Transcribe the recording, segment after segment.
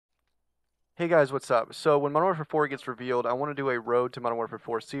Hey guys, what's up? So when Modern Warfare 4 gets revealed, I want to do a Road to Modern Warfare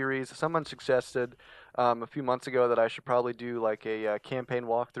 4 series. Someone suggested a few months ago that I should probably do like a campaign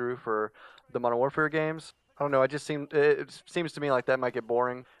walkthrough for the Modern Warfare games. I don't know. It seems to me like that might get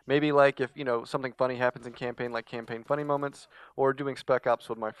boring. Maybe like if something funny happens in campaign, like campaign funny moments, or doing Spec Ops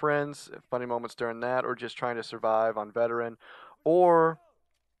with my friends, funny moments during that, or just trying to survive on veteran, or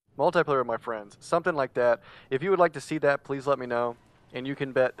multiplayer with my friends, something like that. If you would like to see that, please let me know, and you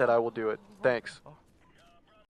can bet that I will do it. Thanks.